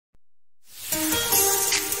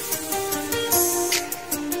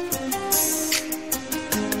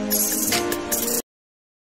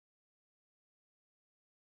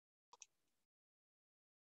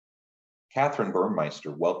Kathryn Burmeister,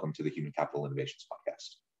 welcome to the Human Capital Innovations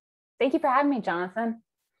Podcast. Thank you for having me, Jonathan.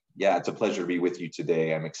 Yeah, it's a pleasure to be with you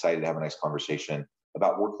today. I'm excited to have a nice conversation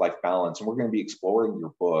about work-life balance, and we're going to be exploring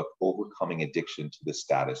your book, Overcoming Addiction to the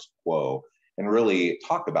Status Quo, and really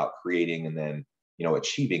talk about creating and then,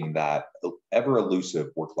 achieving that ever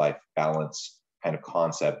elusive work-life balance kind of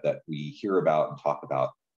concept that we hear about and talk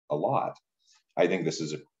about a lot. I think this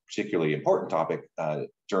is a particularly important topic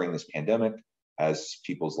during this pandemic, as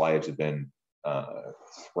people's lives have been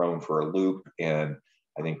thrown for a loop. And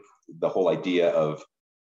I think the whole idea of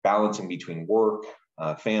balancing between work,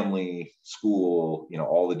 family, school,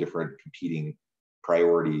 all the different competing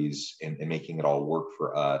priorities and making it all work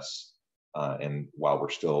for us. And while we're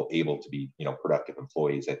still able to be, productive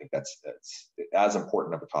employees, I think that's as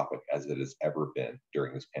important of a topic as it has ever been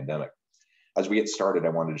during this pandemic. As we get started, I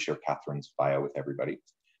wanted to share Kathryn's bio with everybody.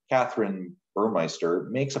 Kathryn Burmeister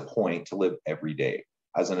makes a point to live every day.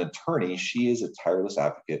 As an attorney, she is a tireless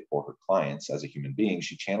advocate for her clients. As a human being,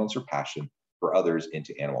 she channels her passion for others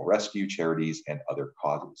into animal rescue, charities, and other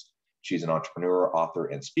causes. She's an entrepreneur, author,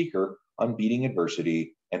 and speaker on beating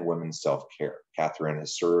adversity and women's self-care. Kathryn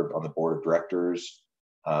has served on the board of directors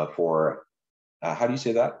for, how do you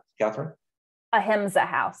say that, Kathryn? Ahimsa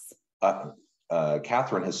House.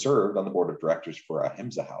 Kathryn has served on the board of directors for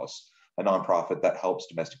Ahimsa House, a nonprofit that helps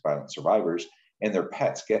domestic violence survivors and their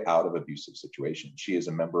pets get out of abusive situations. She is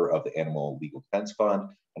a member of the Animal Legal Defense Fund,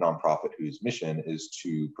 a nonprofit whose mission is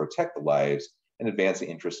to protect the lives and advance the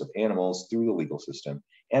interests of animals through the legal system,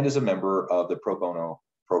 and is a member of the Pro Bono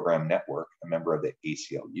Program Network, a member of the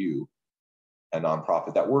ACLU, a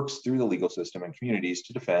nonprofit that works through the legal system and communities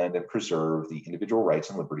to defend and preserve the individual rights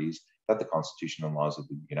and liberties that the Constitution and laws of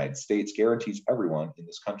the United States guarantees everyone in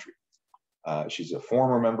this country. She's a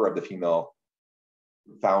former member of the Female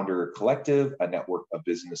Founder Collective, a network of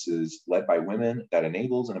businesses led by women that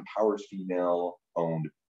enables and empowers female-owned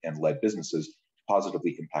and led businesses to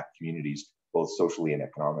positively impact communities, both socially and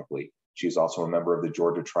economically. She is also a member of the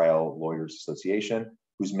Georgia Trial Lawyers Association,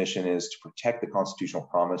 whose mission is to protect the constitutional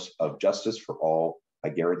promise of justice for all by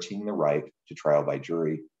guaranteeing the right to trial by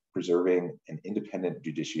jury, preserving an independent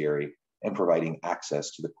judiciary, and providing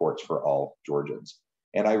access to the courts for all Georgians.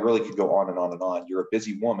 And I really could go on and on and on. You're a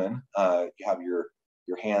busy woman. You have your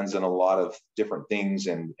hands in a lot of different things,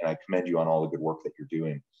 and I commend you on all the good work that you're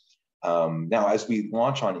doing. Now, as we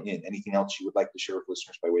launch on in, anything else you would like to share with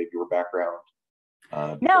listeners by way of your background?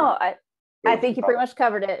 No, I think you pretty much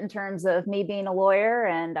covered it in terms of me being a lawyer,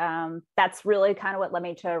 and that's really kind of what led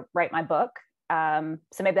me to write my book. So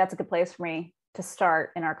maybe that's a good place for me to start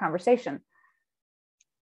in our conversation.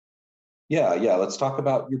 Yeah. Let's talk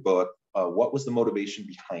about your book. What was the motivation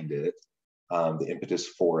behind it, the impetus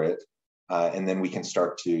for it? And then we can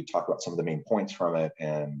start to talk about some of the main points from it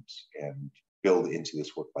and build into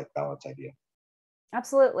this work-life balance idea.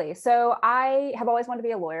 Absolutely. So I have always wanted to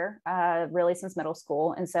be a lawyer, really since middle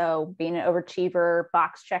school. And so being an overachiever,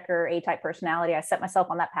 box checker, A-type personality, I set myself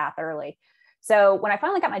on that path early. So when I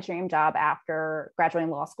finally got my dream job after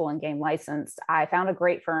graduating law school and getting licensed, I found a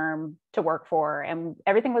great firm to work for, and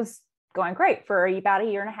everything was going great for about a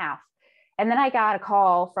year and a half. And then I got a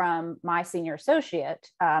call from my senior associate,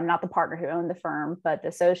 not the partner who owned the firm, but the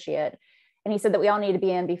associate. And he said that we all need to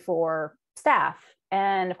be in before staff.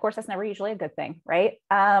 And of course, that's never usually a good thing, right?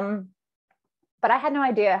 But I had no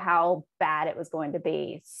idea how bad it was going to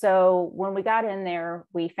be. So when we got in there,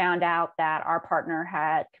 we found out that our partner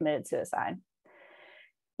had committed suicide.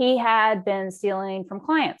 He had been stealing from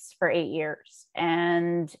clients for 8 years,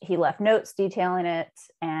 and he left notes detailing it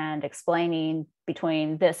and explaining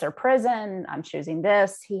between this or prison, I'm choosing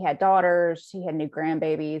this. He had daughters, he had new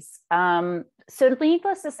grandbabies. So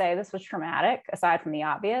needless to say, this was traumatic, aside from the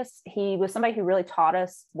obvious. He was somebody who really taught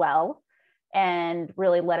us well and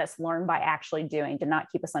really let us learn by actually doing, did not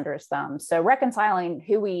keep us under his thumb. So reconciling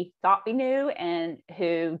who we thought we knew and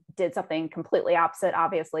who did something completely opposite,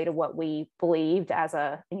 obviously, to what we believed as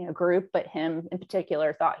a group, but him in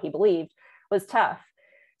particular thought he believed, was tough.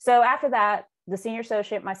 So after that, the senior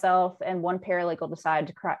associate, myself, and one paralegal decided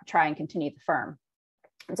to try and continue the firm.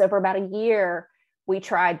 And so for about a year, we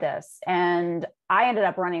tried this, and I ended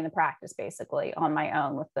up running the practice basically on my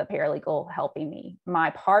own with the paralegal helping me.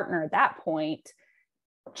 My partner at that point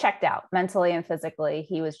checked out mentally and physically.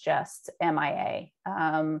 He was just MIA.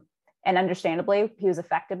 And understandably, he was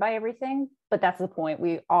affected by everything, but that's the point.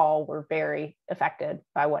 We all were very affected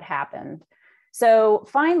by what happened. So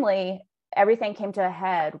finally, everything came to a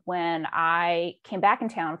head when I came back in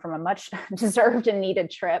town from a much deserved and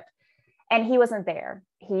needed trip. And he wasn't there.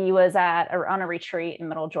 He was on a retreat in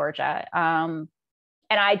Middle Georgia. And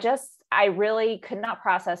I really could not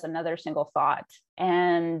process another single thought.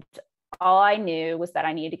 And All I knew was that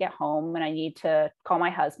I needed to get home and I need to call my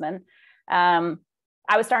husband.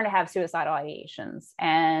 I was starting to have suicidal ideations.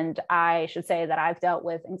 And I should say that I've dealt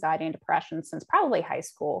with anxiety and depression since probably high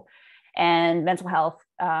school. And mental health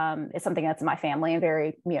is something that's in my family and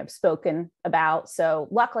very, spoken about. So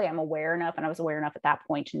luckily I'm aware enough, and I was aware enough at that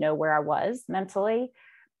point to know where I was mentally.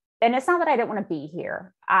 And it's not that I didn't want to be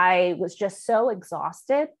here. I was just so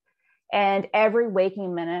exhausted. And every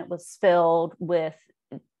waking minute was filled with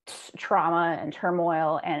trauma and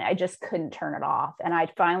turmoil, and I just couldn't turn it off. And I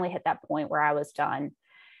finally hit that point where I was done.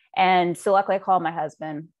 And so luckily I called my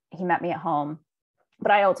husband. He met me at home,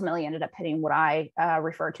 but I ultimately ended up hitting what I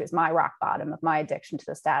refer to as my rock bottom of my addiction to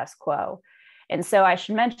the status quo. And so I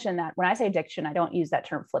should mention that when I say addiction, I don't use that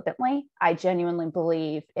term flippantly. I genuinely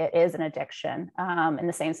believe it is an addiction in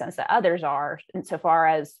the same sense that others are, insofar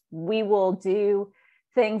as we will do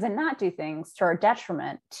things and not do things to our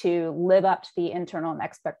detriment to live up to the internal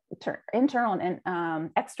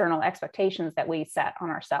and external expectations that we set on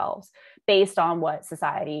ourselves based on what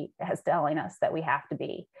society has telling us that we have to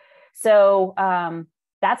be. So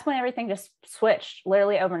that's when everything just switched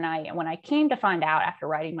literally overnight. And when I came to find out after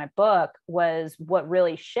writing my book was what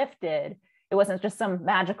really shifted. It wasn't just some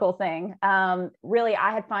magical thing. Really,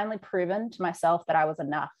 I had finally proven to myself that I was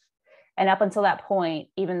enough. And up until that point,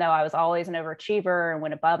 even though I was always an overachiever and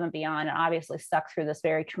went above and beyond and obviously stuck through this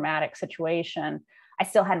very traumatic situation, I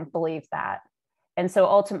still hadn't believed that. And so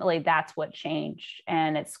ultimately that's what changed,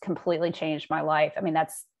 and it's completely changed my life. I mean,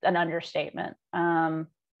 that's an understatement. I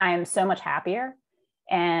am so much happier,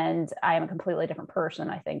 and I am a completely different person,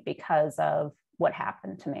 I think, because of what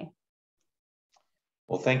happened to me.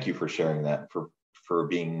 Well, thank you for sharing that, for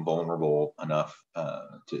being vulnerable enough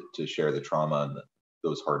to share the trauma and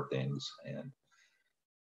those hard things. And,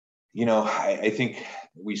 I think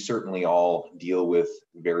we certainly all deal with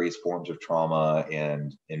various forms of trauma,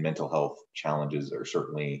 and mental health challenges are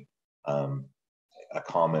certainly a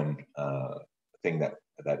common thing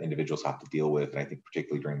that individuals have to deal with. And I think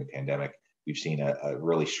particularly during the pandemic, we've seen a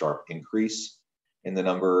really sharp increase in the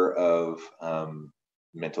number of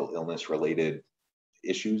mental illness related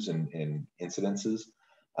issues and incidences.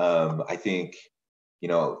 I think,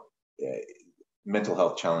 mental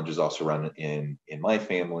health challenges also run in my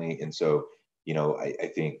family. And so,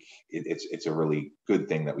 I think it's a really good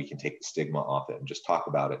thing that we can take the stigma off it and just talk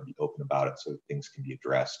about it and be open about it so things can be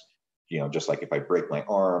addressed. Just like if I break my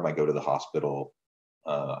arm, I go to the hospital,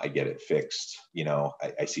 I get it fixed.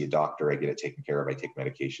 I see a doctor, I get it taken care of, I take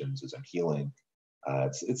medications as I'm healing.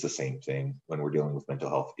 It's the same thing when we're dealing with mental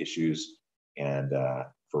health issues. And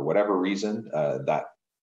for whatever reason, that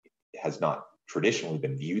has not traditionally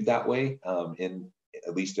been viewed that way,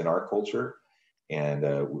 at least in our culture.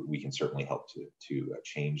 And we can certainly help to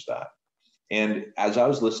change that. And as I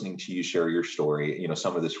was listening to you share your story,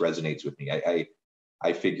 some of this resonates with me.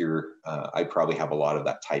 I figure I probably have a lot of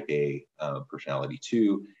that type A personality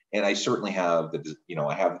too. And I certainly have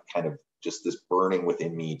I have kind of just this burning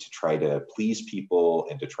within me to try to please people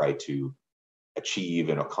and to try to achieve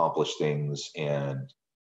and accomplish things and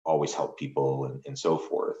always help people and so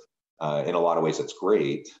forth. In a lot of ways, that's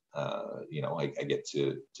great. I get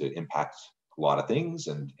to impact a lot of things,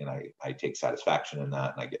 and I take satisfaction in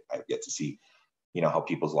that, and I get to see, how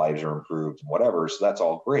people's lives are improved and whatever. So that's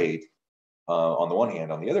all great. On the one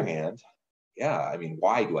hand, on the other hand, yeah, I mean,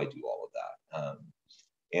 why do I do all of that?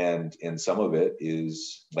 And some of it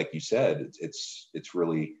is, like you said, it's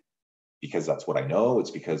really because that's what I know.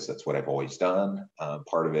 It's because that's what I've always done.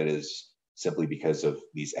 Part of it is simply because of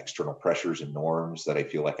these external pressures and norms that I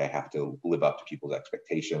feel like I have to live up to people's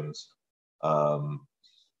expectations,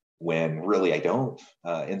 when really I don't.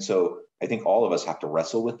 And so I think all of us have to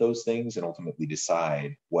wrestle with those things and ultimately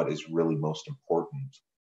decide what is really most important.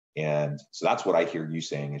 And so that's what I hear you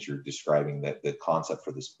saying as you're describing that the concept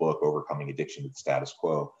for this book, Overcoming Addiction to the Status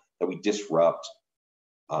Quo, that we disrupt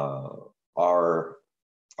our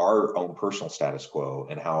own personal status quo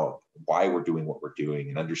and why we're doing what we're doing,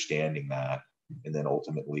 and understanding that, and then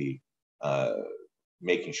ultimately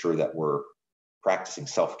making sure that we're practicing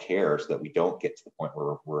self-care so that we don't get to the point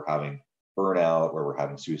where we're having burnout, where we're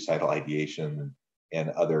having suicidal ideation and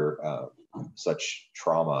other such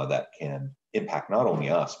trauma that can impact not only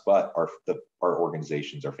us, but our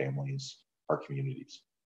organizations, our families, our communities.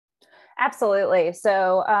 Absolutely.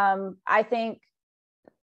 So I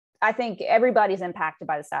think everybody's impacted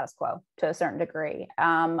by the status quo to a certain degree.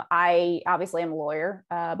 I obviously am a lawyer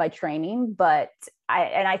by training, but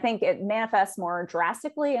I think it manifests more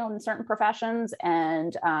drastically in certain professions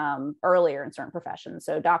and earlier in certain professions.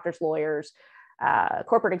 So doctors, lawyers,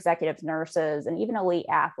 corporate executives, nurses, and even elite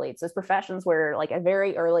athletes. Those professions where, like, at a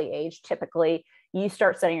very early age, typically you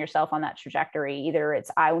start setting yourself on that trajectory. Either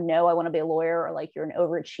it's, I know I want to be a lawyer, or like you're an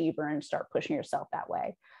overachiever and start pushing yourself that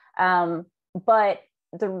way. But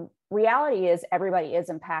the reality is everybody is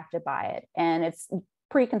impacted by it, and it's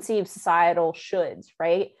preconceived societal shoulds,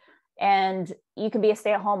 right? And you can be a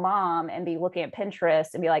stay-at-home mom and be looking at Pinterest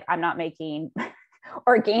and be like, I'm not making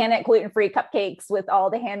organic gluten-free cupcakes with all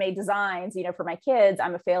the handmade designs, you know, for my kids.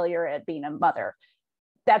 I'm a failure at being a mother.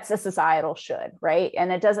 That's a societal should, right?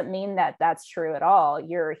 And it doesn't mean that that's true at all.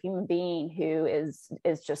 You're a human being who is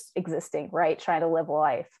just existing, right? Trying to live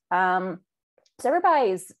life. So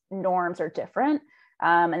everybody's norms are different.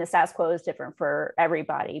 And the status quo is different for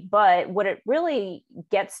everybody. But what it really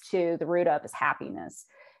gets to the root of is happiness.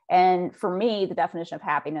 And for me, the definition of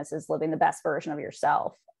happiness is living the best version of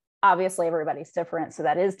yourself. Obviously, everybody's different, so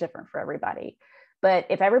that is different for everybody. But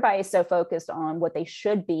if everybody's so focused on what they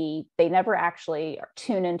should be, they never actually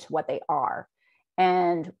tune into what they are.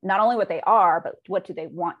 And not only what they are, but what do they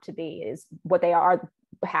want to be? Is what they are,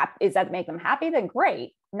 is that make them happy? Then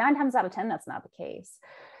great. 9 times out of 10, that's not the case.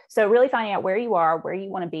 So really finding out where you are, where you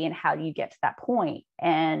want to be, and how do you get to that point.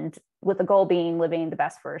 And with the goal being living the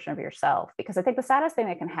best version of yourself. Because I think the saddest thing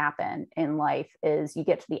that can happen in life is you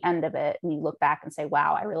get to the end of it and you look back and say,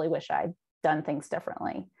 wow, I really wish I'd done things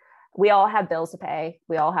differently. We all have bills to pay.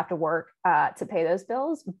 We all have to work to pay those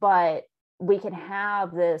bills, but we can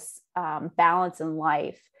have this balance in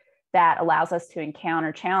life that allows us to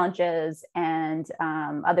encounter challenges and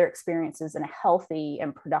other experiences in a healthy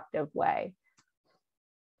and productive way.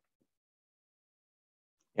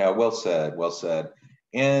 Yeah, well said, well said.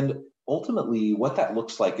 And ultimately, what that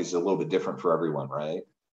looks like is a little bit different for everyone, right?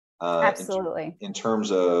 Absolutely. In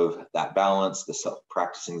terms of that balance,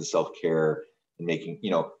 practicing the self-care and making,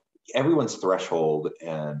 you know, everyone's threshold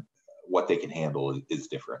and what they can handle is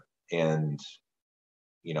different. And,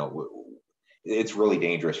 you know, it's really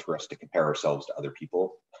dangerous for us to compare ourselves to other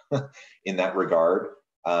people in that regard.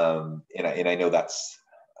 And I know that's,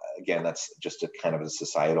 again, that's just a kind of a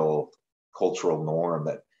societal, cultural norm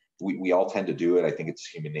that we all tend to do it. I think it's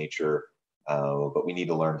human nature, but we need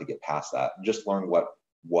to learn to get past that and just learn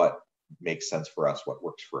what makes sense for us, what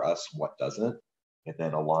works for us, what doesn't, and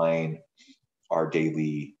then align our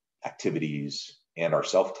daily activities and our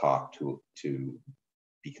self-talk to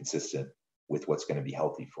be consistent with what's going to be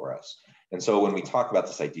healthy for us. And so when we talk about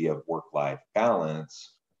this idea of work-life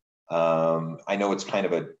balance, I know it's kind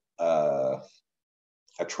of a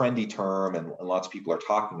trendy term, and lots of people are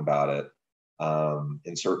talking about it.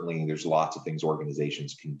 And certainly there's lots of things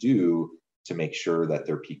organizations can do to make sure that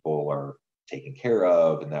their people are taken care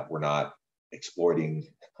of and that we're not exploiting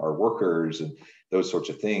our workers and those sorts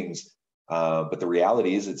of things. But the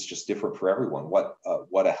reality is it's just different for everyone. What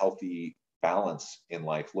a healthy balance in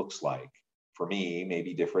life looks like for me may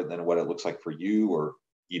be different than what it looks like for you, or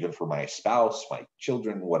even for my spouse, my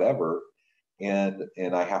children, whatever. And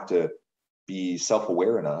I have to be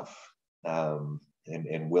self-aware enough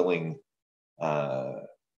and willing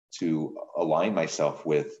to align myself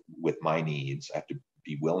with my needs. I have to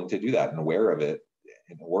be willing to do that and aware of it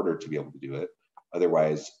in order to be able to do it.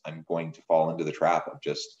 Otherwise, I'm going to fall into the trap of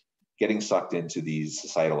just getting sucked into these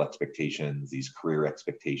societal expectations, these career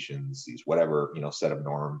expectations, these whatever, you know, set of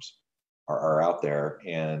norms are out there.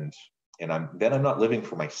 And I'm not living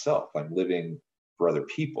for myself. I'm living for other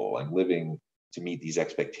people. I'm living to meet these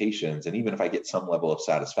expectations. And even if I get some level of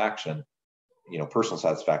satisfaction, you know, personal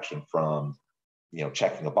satisfaction from, you know,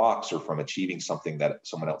 checking a box or from achieving something that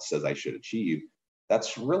someone else says I should achieve,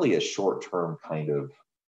 that's really a short-term kind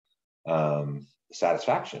of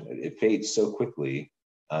satisfaction. It fades so quickly,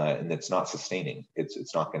 and it's not sustaining.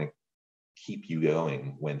 It's not going to keep you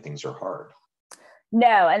going when things are hard.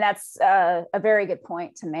 No, and that's a very good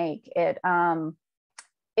point to make. It does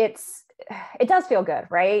feel good,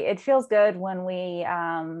 right? It feels good when we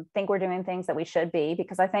think we're doing things that we should be,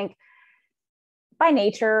 because I think by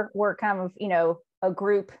nature, we're kind of, you know, a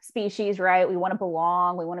group species, right? We want to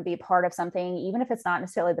belong. We want to be a part of something, even if it's not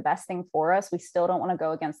necessarily the best thing for us. We still don't want to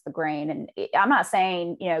go against the grain. And I'm not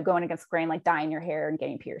saying, you know, going against the grain, like dyeing your hair and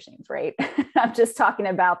getting piercings, right? I'm just talking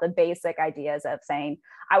about the basic ideas of saying,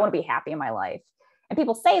 I want to be happy in my life. And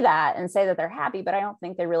people say that and say that they're happy, but I don't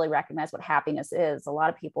think they really recognize what happiness is. A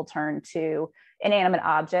lot of people turn to inanimate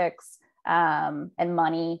objects and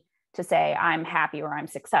money to say I'm happy or I'm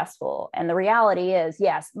successful. And the reality is,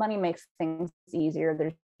 yes, money makes things easier.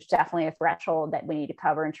 There's definitely a threshold that we need to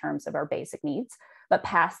cover in terms of our basic needs. But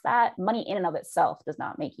past that, money in and of itself does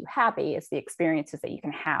not make you happy. It's the experiences that you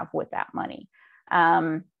can have with that money.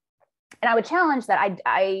 And I would challenge that.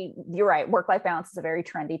 You're right. Work-life balance is a very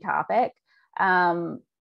trendy topic.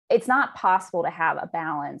 it's not possible to have a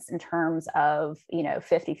balance in terms of,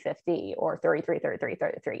 50-50 or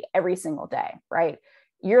 33-33-33 every single day, right?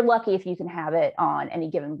 You're lucky if you can have it on any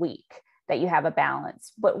given week, that you have a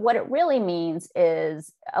balance. But what it really means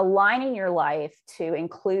is aligning your life to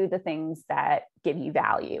include the things that give you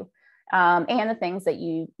value, and the things that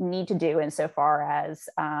you need to do insofar as,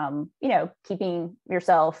 keeping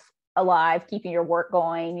yourself alive, keeping your work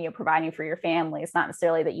going, providing for your family. It's not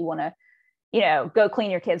necessarily that you want to, go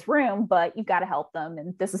clean your kid's room, but you've got to help them.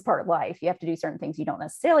 And this is part of life. You have to do certain things you don't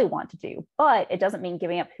necessarily want to do, but it doesn't mean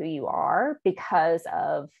giving up who you are because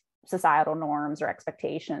of societal norms or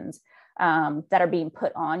expectations that are being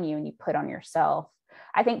put on you and you put on yourself.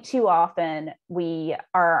 I think too often we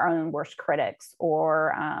are our own worst critics,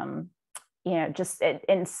 or, just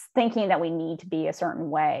in thinking that we need to be a certain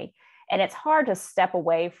way. And it's hard to step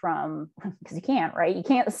away from, because you can't, right? You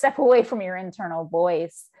can't step away from your internal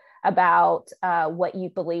voice about what you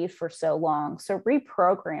believed for so long. So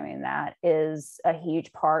reprogramming that is a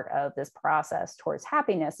huge part of this process towards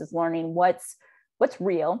happiness, is learning what's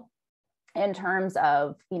real in terms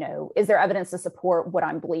of, is there evidence to support what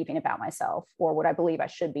I'm believing about myself or what I believe I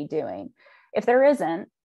should be doing? If there isn't,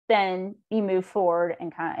 then you move forward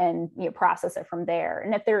and process it from there.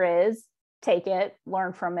 And if there is, take it,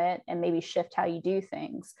 learn from it, and maybe shift how you do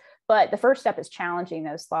things. But the first step is challenging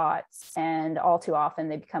those thoughts. And all too often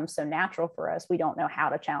they become so natural for us, we don't know how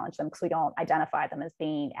to challenge them because we don't identify them as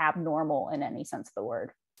being abnormal in any sense of the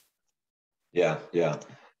word. Yeah,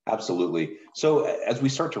 absolutely. So as we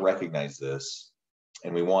start to recognize this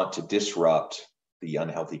and we want to disrupt the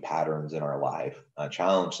unhealthy patterns in our life,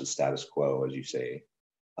 challenge the status quo, as you say,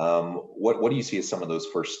 what do you see as some of those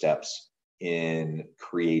first steps in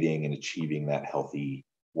creating and achieving that healthy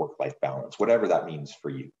work-life balance, whatever that means for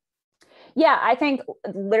you? Yeah, I think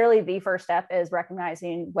literally the first step is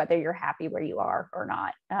recognizing whether you're happy where you are or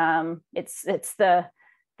not. It's the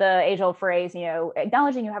age-old phrase,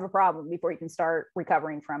 acknowledging you have a problem before you can start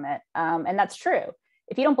recovering from it. And that's true.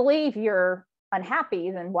 If you don't believe you're unhappy,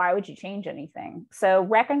 then why would you change anything? So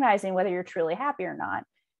recognizing whether you're truly happy or not.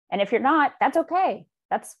 And if you're not, that's okay.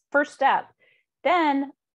 That's first step.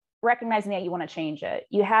 Then recognizing that you want to change it.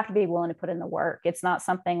 You have to be willing to put in the work. It's not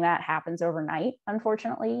something that happens overnight,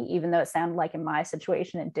 unfortunately, even though it sounded like in my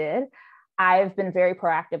situation it did. I've been very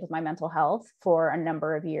proactive with my mental health for a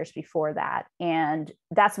number of years before that. And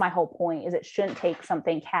that's my whole point, is it shouldn't take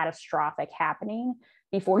something catastrophic happening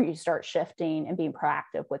before you start shifting and being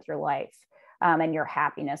proactive with your life and your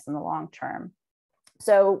happiness in the long term.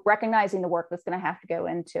 So recognizing the work that's going to have to go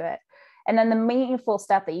into it. And then the meaningful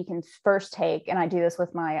step that you can first take, and I do this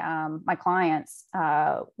with my my clients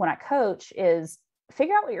when I coach, is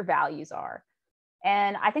figure out what your values are.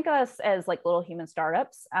 And I think of us as like little human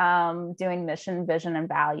startups doing mission, vision, and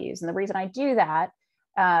values. And the reason I do that,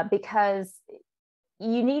 because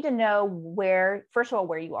you need to know where, first of all,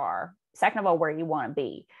 where you are, second of all, where you want to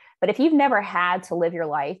be. But if you've never had to live your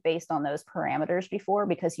life based on those parameters before,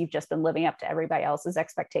 because you've just been living up to everybody else's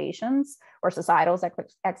expectations or societal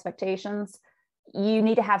expectations, you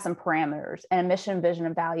need to have some parameters. And mission, vision,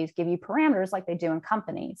 and values give you parameters like they do in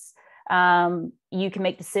companies. You can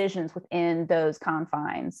make decisions within those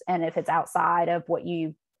confines. And if it's outside of what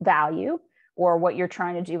you value or what you're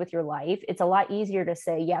trying to do with your life, it's a lot easier to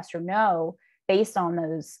say yes or no based on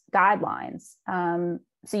those guidelines.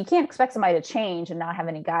 So you can't expect somebody to change and not have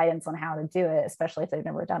any guidance on how to do it, especially if they've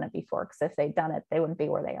never done it before, because if they'd done it, they wouldn't be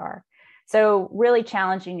where they are. So really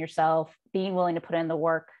challenging yourself, being willing to put in the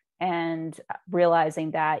work, and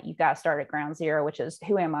realizing that you've got to start at ground zero, which is,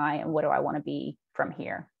 who am I and what do I want to be from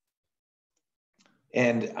here?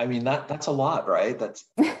 And I mean, that's a lot, right? That's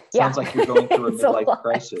Yeah. Sounds like you're going through a midlife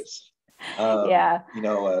crisis. Yeah.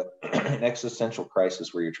 An existential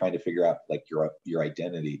crisis where you're trying to figure out like your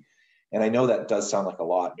identity. And I know that does sound like a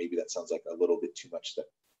lot. Maybe that sounds like a little bit too much, that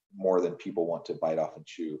more than people want to bite off and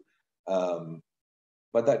chew.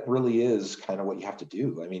 But that really is kind of what you have to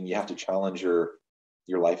do. I mean, you have to challenge your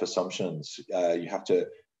life assumptions. You have to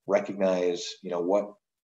recognize, what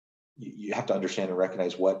you have to understand and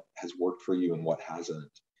recognize what has worked for you and what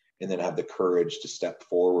hasn't, and then have the courage to step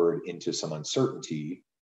forward into some uncertainty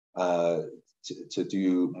to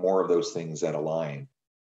do more of those things that align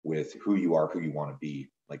with who you are, who you want to be.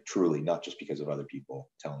 Like truly, not just because of other people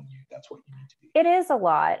telling you that's what you need to be. It is a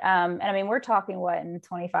lot. And I mean, we're talking in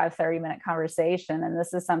 25, 30-minute conversation. And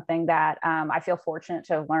this is something that I feel fortunate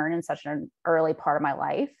to have learned in such an early part of my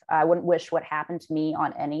life. I wouldn't wish what happened to me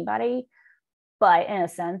on anybody, but in a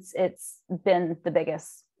sense, it's been the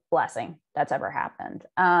biggest blessing that's ever happened.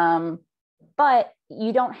 But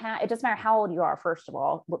it doesn't matter how old you are, first of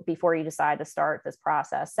all, before you decide to start this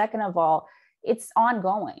process. Second of all, it's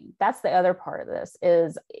ongoing. That's the other part of this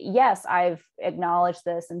is, yes, I've acknowledged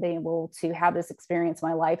this and been able to have this experience in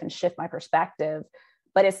my life and shift my perspective,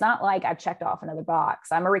 but it's not like I've checked off another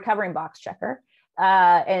box. I'm a recovering box checker.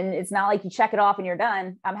 And it's not like you check it off and you're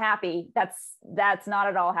done. I'm happy. That's not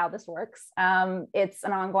at all how this works. It's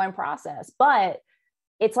an ongoing process, but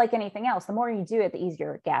it's like anything else. The more you do it, the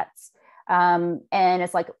easier it gets. And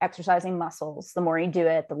it's like exercising muscles. The more you do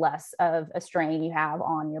it, the less of a strain you have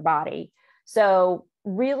on your body. So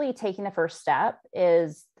really taking the first step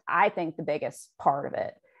is, I think, the biggest part of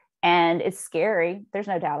it. And it's scary. There's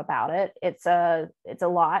no doubt about it. It's a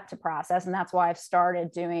lot to process. And that's why I've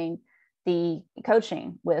started doing the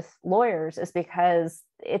coaching with lawyers, is because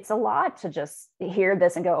it's a lot to just hear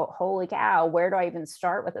this and go, holy cow, where do I even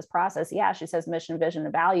start with this process? Yeah, she says mission, vision,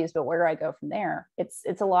 and values, but where do I go from there? It's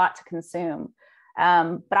a lot to consume.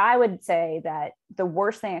 But I would say that the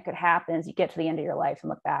worst thing that could happen is you get to the end of your life and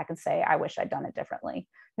look back and say, I wish I'd done it differently.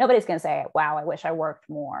 Nobody's going to say, wow, I wish I worked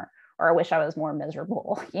more, or I wish I was more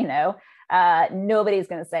miserable. Nobody's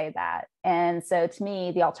going to say that. And so to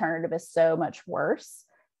me, the alternative is so much worse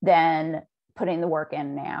than putting the work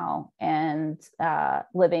in now and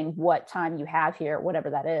living what time you have here, whatever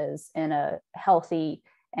that is, in a healthy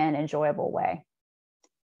and enjoyable way.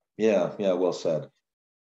 Yeah, well said.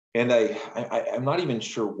 And I'm not even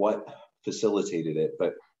sure what facilitated it,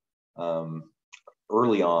 but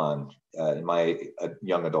early on in my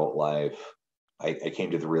young adult life, I came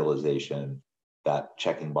to the realization that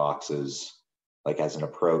checking boxes, like as an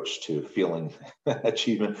approach to feeling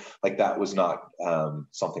achievement, like that was not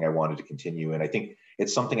something I wanted to continue. And I think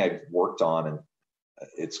it's something I've worked on, and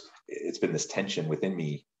it's been this tension within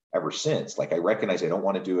me ever since. Like I recognize I don't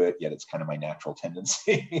want to do it, yet it's kind of my natural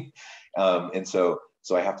tendency. And so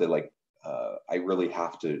I have to I really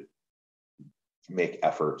have to make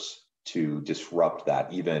efforts to disrupt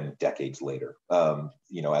that even decades later,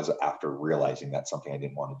 after realizing that's something I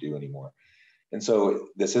didn't want to do anymore. And so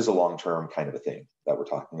this is a long-term kind of a thing that we're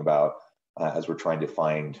talking about as we're trying to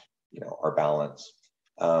find, our balance.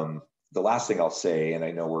 The last thing I'll say, and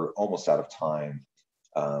I know we're almost out of time,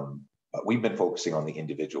 but we've been focusing on the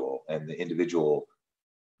individual, and the individual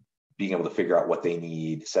being able to figure out what they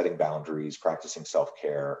need, setting boundaries, practicing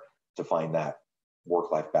self-care to find that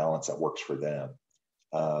work-life balance that works for them.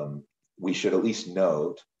 We should at least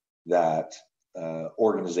note that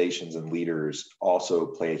organizations and leaders also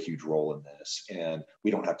play a huge role in this. And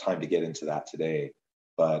we don't have time to get into that today,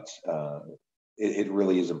 but it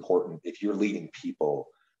really is important, if you're leading people,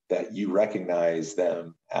 that you recognize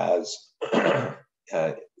them as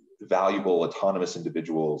valuable, autonomous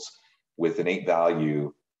individuals with innate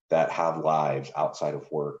value that have lives outside of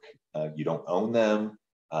work. You don't own them.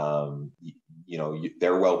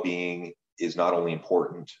 Their well-being is not only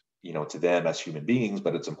important to them as human beings,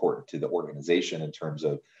 but it's important to the organization in terms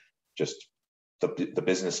of just the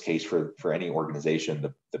business case for any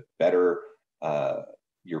organization. The better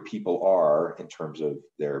your people are in terms of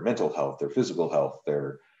their mental health, their physical health,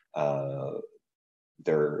 their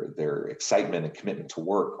excitement and commitment to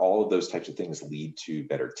work, all of those types of things lead to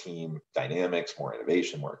better team dynamics, more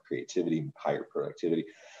innovation, more creativity, higher productivity.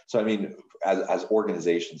 So, I mean, as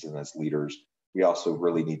organizations and as leaders, we also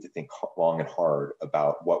really need to think long and hard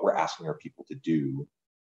about what we're asking our people to do.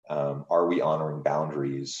 Are we honoring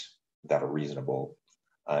boundaries that are reasonable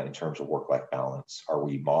in terms of work-life balance? Are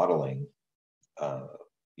we modeling,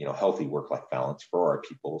 healthy work-life balance for our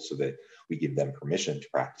people so that we give them permission to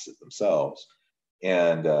practice it themselves?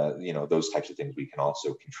 And, those types of things we can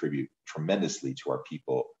also contribute tremendously to our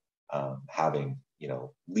people having,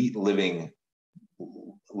 living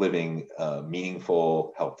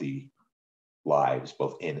meaningful, healthy lives,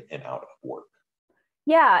 both in and out of work.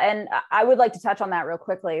 Yeah. And I would like to touch on that real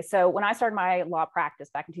quickly. So when I started my law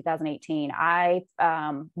practice back in 2018, I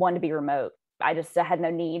wanted to be remote. I just had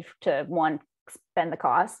no need to, one, spend the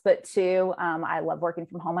cost, but two, I love working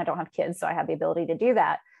from home. I don't have kids, so I have the ability to do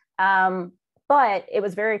that. But it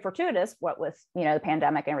was very fortuitous, what with, the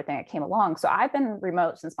pandemic and everything that came along. So I've been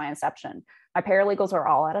remote since my inception. My paralegals are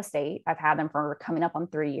all out of state. I've had them for coming up on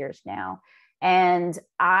 3 years now. And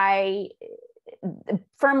I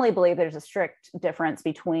firmly believe there's a strict difference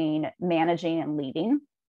between managing and leading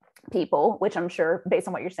people, which I'm sure based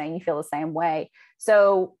on what you're saying, you feel the same way.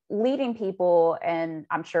 So leading people, and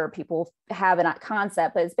I'm sure people have a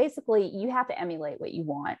concept, but it's basically you have to emulate what you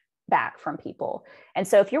want back from people. And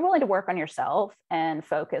so if you're willing to work on yourself and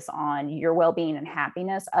focus on your well-being and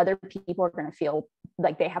happiness, other people are going to feel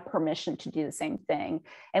like they have permission to do the same thing.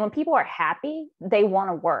 And when people are happy, they want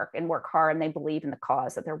to work and work hard, and they believe in the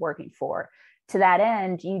cause that they're working for. To that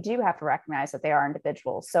end, you do have to recognize that they are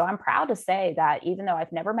individuals. So I'm proud to say that even though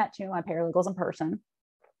I've never met two of my paralegals in person,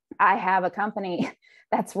 I have a company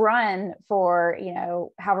that's run for,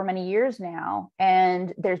 however many years now,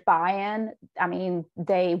 and there's buy-in. I mean,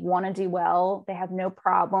 they want to do well. They have no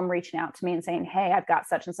problem reaching out to me and saying, hey, I've got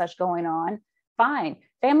such and such going on. Fine.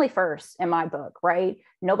 Family first in my book, right?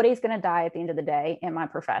 Nobody's going to die at the end of the day in my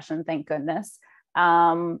profession, thank goodness.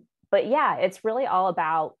 But yeah, it's really all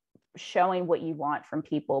about showing what you want from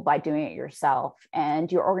people by doing it yourself.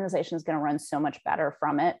 And your organization is going to run so much better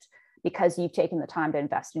from it because you've taken the time to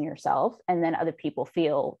invest in yourself. And then other people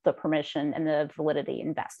feel the permission and the validity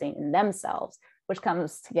investing in themselves, which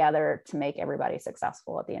comes together to make everybody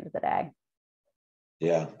successful at the end of the day.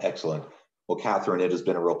 Yeah, excellent. Well, Kathryn, it has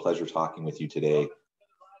been a real pleasure talking with you today.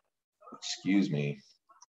 Excuse me.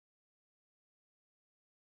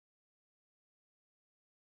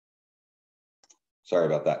 Sorry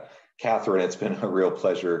about that. Kathryn, it's been a real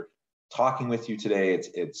pleasure talking with you today.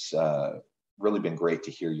 It's really been great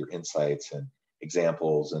to hear your insights and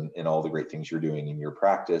examples and all the great things you're doing in your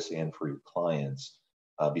practice and for your clients.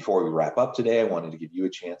 Before we wrap up today, I wanted to give you a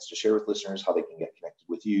chance to share with listeners how they can get connected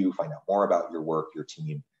with you, find out more about your work, your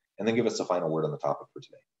team, and then give us a final word on the topic for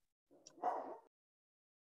today.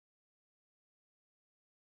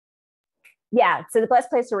 Yeah, so the best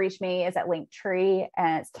place to reach me is at Linktree,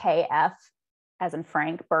 and it's KF as in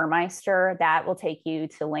Frank Burmeister. That will take you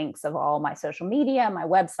to links of all my social media, my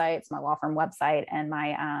websites, my law firm website, and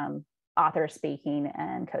my author speaking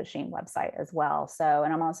and coaching website as well. So,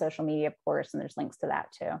 and I'm on social media, of course, and there's links to that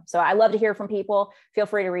too. So I love to hear from people. Feel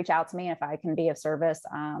free to reach out to me. If I can be of service,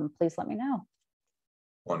 please let me know.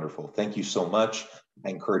 Wonderful. Thank you so much. I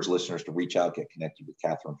encourage listeners to reach out, get connected with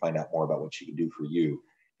Kathryn, find out more about what she can do for you.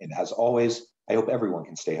 And as always, I hope everyone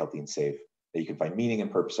can stay healthy and safe, that you can find meaning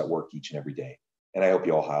and purpose at work each and every day. And I hope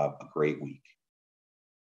you all have a great week.